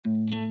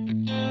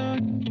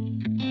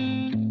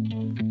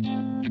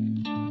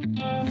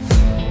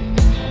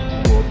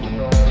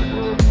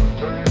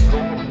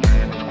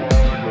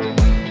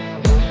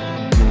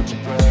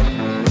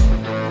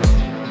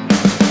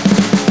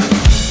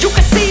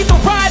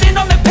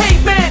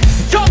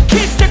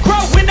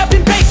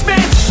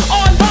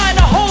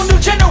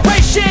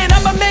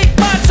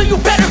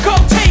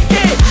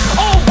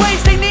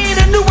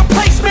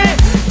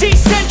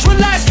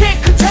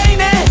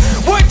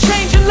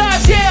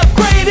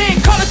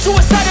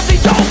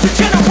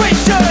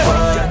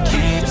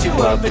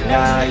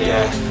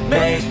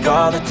make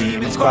all the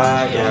demons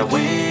quiet. Yeah,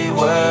 we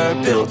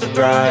were built to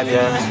thrive,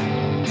 yeah.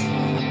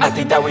 I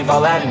think that we've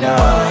all had enough.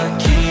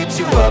 What keeps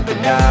you up at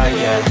night,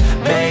 yeah.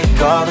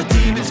 Make all the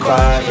demons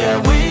quiet, yeah.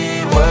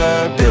 We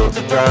were built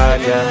to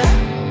thrive, yeah.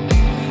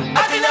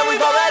 I think that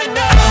we've all had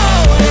enough.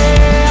 Oh,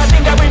 yeah, I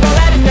think that we've all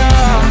had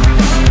enough.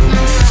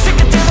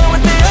 Sick of dealing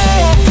with the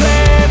old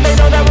plan. They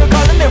know that we're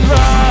calling it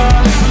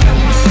wrong.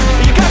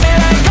 You got me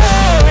like,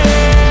 oh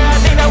yeah, I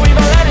think that we've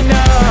all had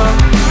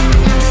enough.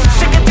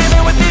 Sick of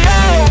dealing with the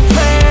old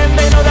plan.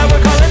 They know that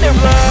we're calling it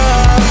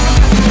wrong.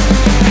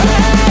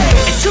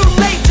 Hey, it's too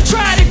late to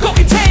try to go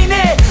contain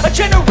it. A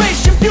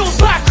generation fueled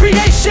by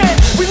creation.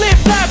 We live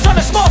lives on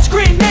a small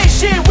screen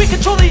nation. We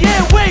control the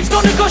airwaves,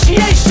 no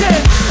negotiation.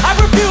 I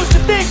refuse to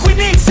think we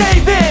need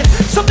saving.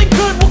 Something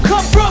good will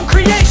come from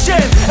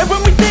creation. And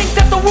when we think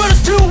that the world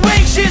is too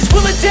anxious,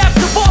 we'll adapt,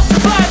 evolve,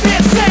 survive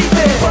and save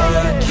it.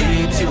 What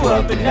keeps you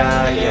up at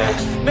night, yeah.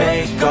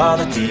 Make all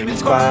the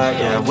demons quiet,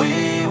 yeah.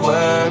 We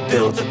were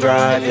built to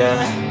thrive, yeah.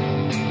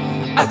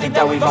 I think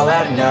that we've all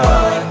had enough.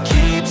 What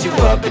keeps you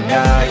up at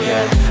night,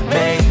 yeah.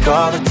 Make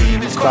all the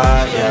demons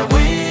quiet, yeah.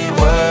 We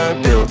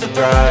were built to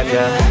thrive,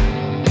 yeah.